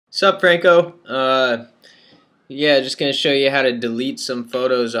Sup, Franco? Yeah, just gonna show you how to delete some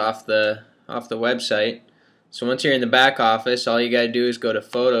photos off the website. So once you're in the back office, all you gotta do is go to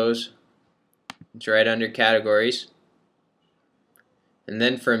Photos. It's right under Categories, and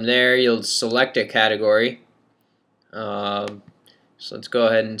then from there you'll select a category. Um, so let's go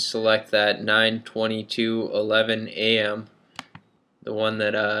ahead and select that 9:22:11 a.m. The one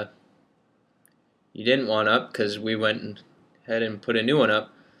that you didn't want up because we went ahead and put a new one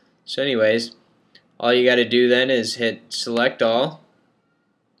up. So anyways, all you got to do then is hit select all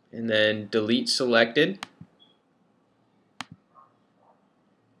and then delete selected,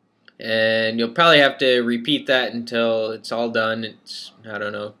 and you'll probably have to repeat that until it's all done. It's, I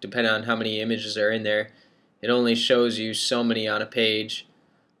don't know, depending on how many images are in there. It only shows you so many on a page,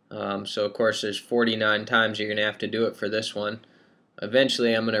 so of course there's 49 times you're gonna have to do it for this one.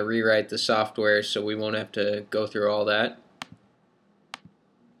 Eventually I'm gonna rewrite the software so we won't have to go through all that.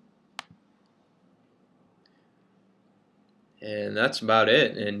 And that's about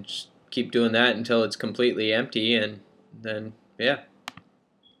it, and just keep doing that until it's completely empty, and then yeah.